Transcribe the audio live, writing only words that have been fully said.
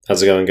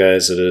How's it going,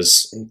 guys? It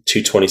is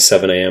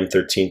 2:27 a.m.,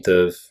 13th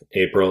of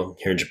April.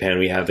 Here in Japan,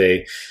 we have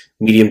a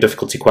medium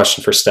difficulty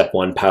question for step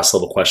one, pass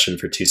level question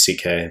for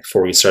 2CK.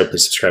 Before we start,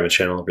 please subscribe to the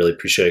channel. Really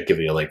appreciate it. Give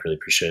me a like. Really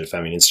appreciate it.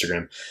 Find me on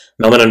Instagram.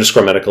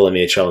 Melman_medical,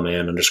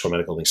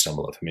 MEHLMAN_medical. Links down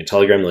below. Find me on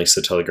Telegram. Links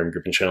to the Telegram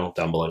group and channel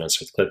down below.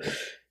 Answer the clip.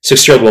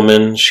 60-year-old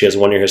woman. She has a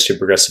 1-year history of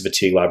progressive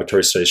fatigue.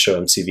 Laboratory studies show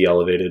MCV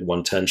elevated.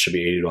 110 should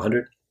be 80 to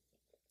 100.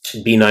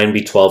 B9,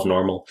 B12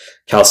 normal,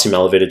 calcium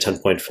elevated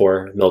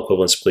 10.4, mill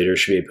equivalent bleeder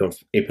should be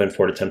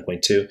 8.4 to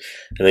 10.2. And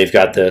then you've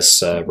got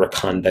this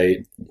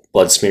recondite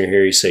blood smear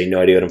here. You say, no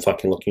idea what I'm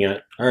fucking looking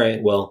at. All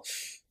right, well,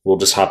 we'll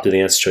just hop through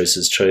the answer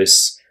choices.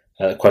 Choice,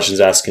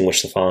 questions asking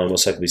which of the following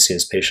most likely be seen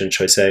as patient.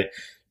 Choice A,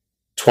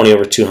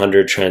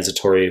 20/200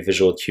 transitory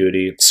visual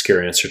acuity,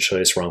 obscure answer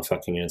choice, wrong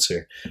fucking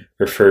answer.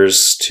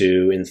 Refers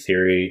to, in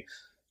theory,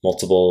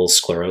 multiple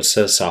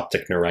sclerosis,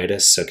 optic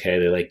neuritis. Okay,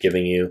 they like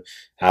giving you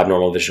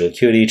abnormal visual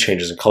acuity,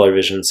 changes in color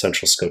vision,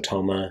 central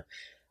scotoma.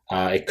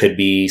 It could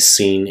be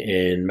seen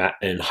in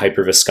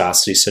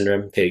hyperviscosity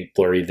syndrome. Okay,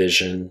 blurry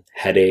vision,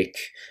 headache,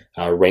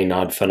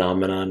 Raynaud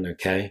phenomenon.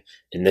 Okay,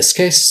 in this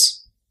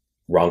case,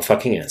 wrong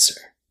fucking answer.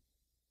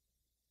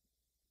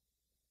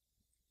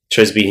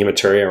 Choice B,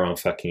 hematuria, wrong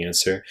fucking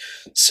answer.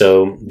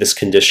 So this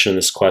condition,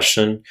 this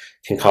question,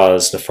 can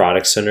cause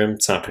nephrotic syndrome.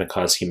 It's not going to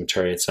cause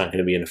hematuria. It's not going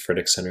to be a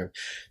nephritic syndrome.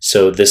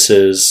 So this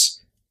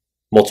is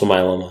multiple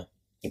myeloma.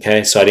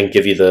 Okay, so I didn't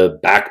give you the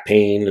back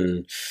pain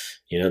and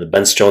the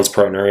Bence-Jones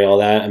proteinuria, all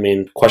that. I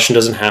mean, question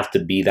doesn't have to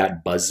be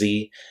that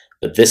buzzy,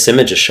 but this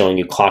image is showing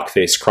you clock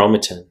face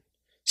chromatin.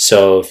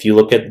 So if you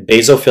look at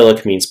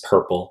basophilic means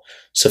purple.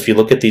 So if you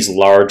look at these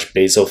large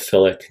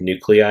basophilic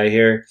nuclei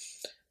here,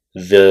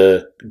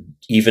 the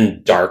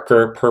even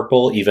darker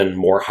purple, even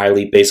more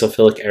highly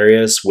basophilic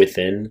areas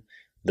within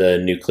the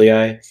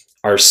nuclei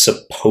are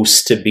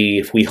supposed to be,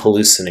 if we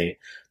hallucinate,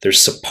 they're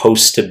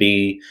supposed to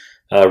be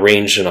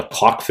arranged in a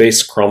clock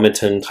face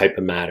chromatin type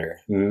of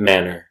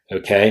manner,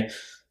 okay?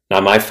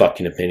 Not my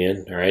fucking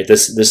opinion, all right?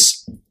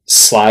 This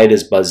slide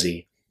is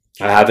buzzy.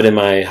 I have it in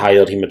my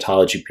high-yield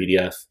hematology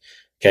PDF.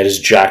 Okay, I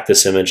just jacked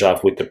this image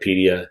off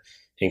Wikipedia,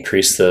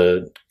 increase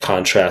the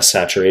contrast,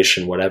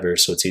 saturation, whatever,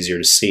 so it's easier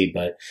to see,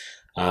 but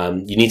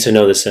you need to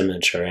know this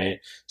image, all right?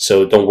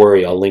 So don't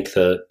worry, I'll link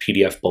the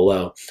PDF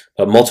below.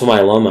 But multiple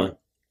myeloma,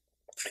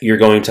 you're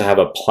going to have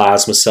a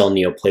plasma cell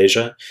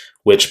neoplasia,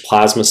 which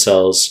plasma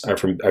cells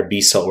are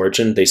B cell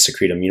origin. They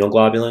secrete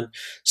immunoglobulin.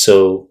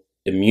 So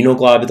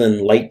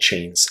immunoglobulin light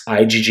chains,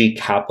 IgG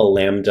kappa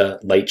lambda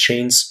light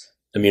chains,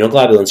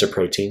 immunoglobulins are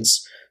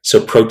proteins.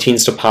 So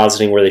proteins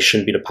depositing where they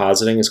shouldn't be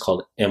depositing is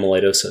called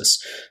amyloidosis.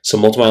 So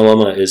multiple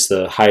myeloma is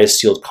the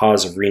highest yield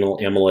cause of renal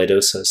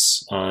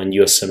amyloidosis on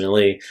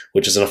USMLE,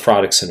 which is a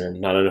nephrotic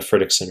syndrome, not a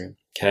nephritic syndrome.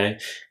 Okay,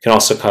 it can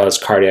also cause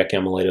cardiac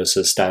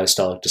amyloidosis,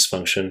 diastolic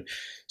dysfunction.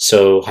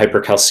 So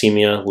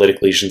hypercalcemia,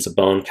 lytic lesions of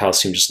bone,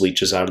 calcium just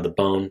leaches out of the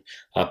bone.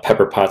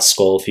 Pepper pot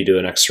skull, if you do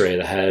an X-ray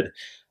of the head,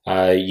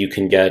 you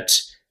can get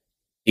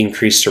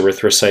increased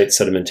erythrocyte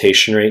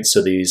sedimentation rate.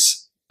 So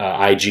these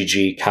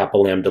IgG kappa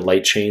lambda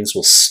light chains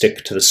will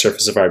stick to the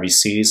surface of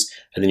RBCs,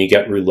 and then you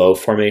get rouleau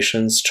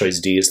formations. Choice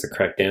D is the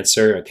correct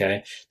answer,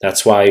 okay?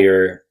 That's why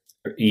your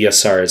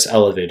ESR is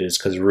elevated, is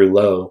because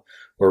rouleau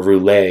or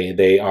roulette,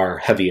 they are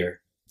heavier,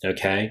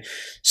 okay?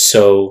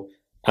 So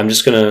I'm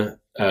just going to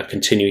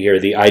continue here.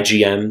 The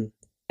IgM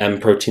M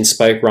protein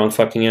spike, wrong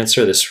fucking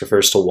answer. This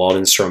refers to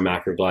Waldenstrom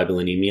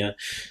macroglobulinemia.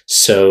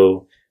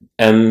 So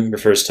M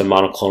refers to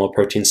monoclonal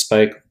protein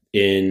spike.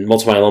 In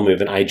multiple myeloma, we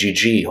have an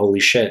IgG. Holy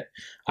shit.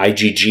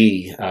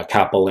 IgG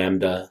kappa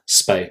lambda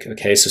spike.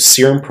 Okay, so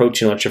serum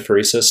protein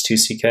electrophoresis,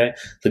 2CK.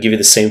 They'll give you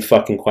the same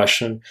fucking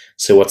question.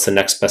 So what's the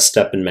next best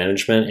step in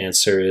management?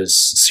 Answer is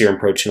serum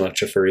protein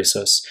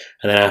electrophoresis.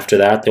 And then after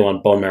that, they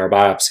want bone marrow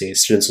biopsy.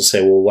 Students will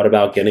say, well, what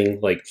about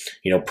getting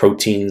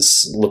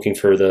proteins, looking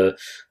for the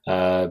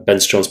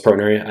Bence-Jones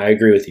proteinuria? I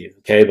agree with you.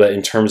 Okay, but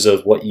in terms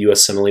of what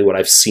USMLE, what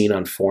I've seen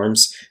on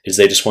forms is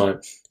they just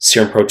want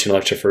serum protein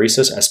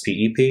electrophoresis,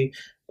 SPEP,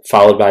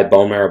 followed by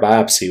bone marrow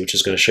biopsy, which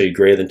is going to show you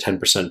greater than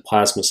 10%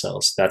 plasma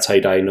cells. That's how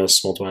you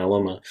diagnose multiple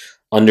myeloma.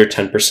 Under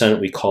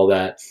 10%, we call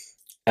that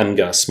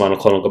MGUS,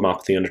 monoclonal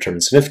gammopathy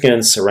undetermined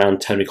significance.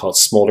 Around 10, we call it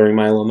smoldering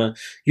myeloma.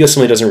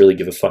 USMLE doesn't really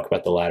give a fuck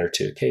about the latter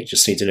two, okay? You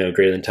just need to know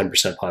greater than 10%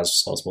 plasma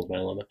cells, multiple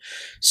myeloma.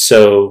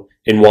 So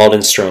in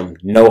Waldenstrom,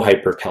 no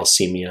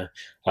hypercalcemia.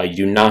 You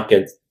do not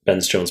get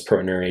Bence-Jones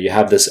proteinuria. You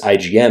have this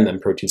IgM M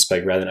protein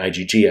spike rather than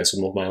IgG as with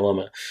multiple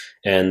myeloma.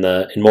 And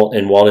in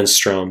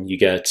Waldenstrom, you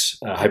get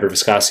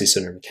hyperviscosity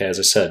syndrome, okay, as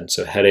I said.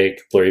 So headache,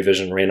 blurry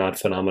vision, Raynaud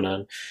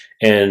phenomenon.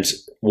 And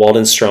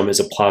Waldenstrom is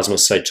a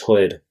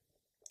plasmacytoid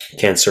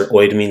cancer.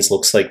 Oid means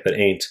looks like but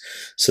ain't.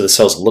 So the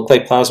cells look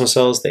like plasma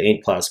cells, they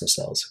ain't plasma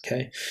cells,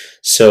 okay?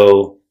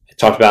 So I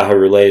talked about how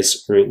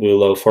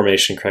rouleau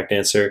formation, correct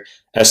answer.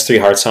 S3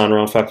 heart sound,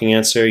 wrong fucking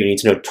answer. You need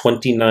to know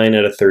 29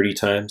 out of 30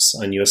 times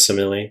on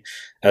USMLE.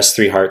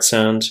 S3 heart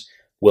sound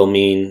will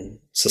mean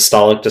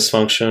systolic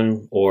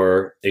dysfunction,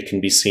 or it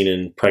can be seen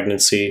in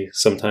pregnancy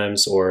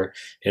sometimes, or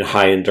in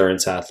high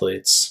endurance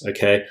athletes,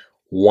 okay?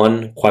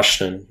 one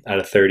question out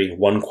of 30,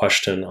 one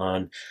question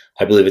on,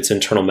 I believe it's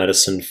Internal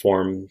Medicine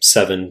Form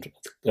 7,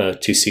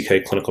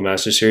 2CK Clinical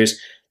Master Series.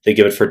 They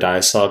give it for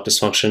diastolic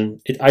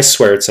dysfunction. I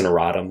swear it's an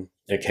erratum,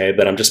 okay?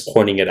 But I'm just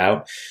pointing it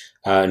out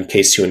in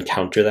case you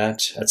encounter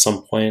that at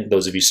some point,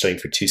 those of you studying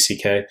for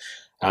 2CK.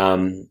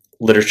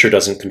 Literature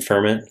doesn't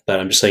confirm it,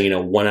 but I'm just saying,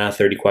 1 out of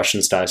 30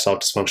 questions,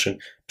 diastolic dysfunction.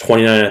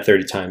 29 out of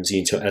 30 times, you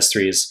need to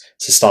S3 is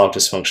systolic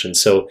dysfunction.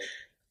 So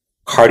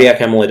cardiac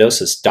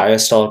amyloidosis,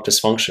 diastolic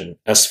dysfunction,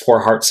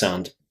 S4 heart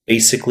sound,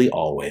 basically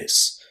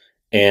always.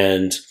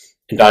 And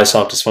in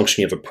diastolic dysfunction,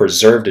 you have a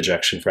preserved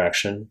ejection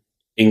fraction,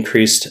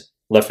 increased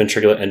left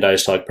ventricular end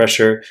diastolic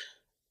pressure,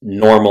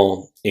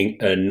 normal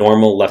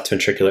left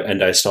ventricular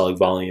end diastolic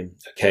volume.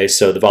 Okay,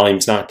 so the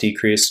volume's not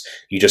decreased.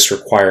 You just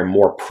require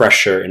more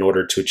pressure in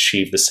order to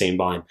achieve the same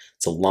volume.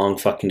 It's a long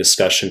fucking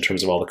discussion in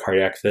terms of all the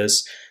cardiac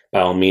phys.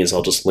 By all means,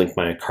 I'll just link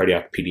my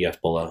cardiac PDF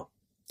below.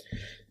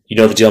 You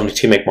know the deal. I'm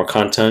to make more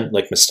content,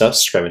 like my stuff,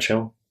 subscribe my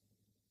channel.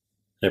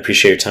 I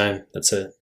appreciate your time. That's it.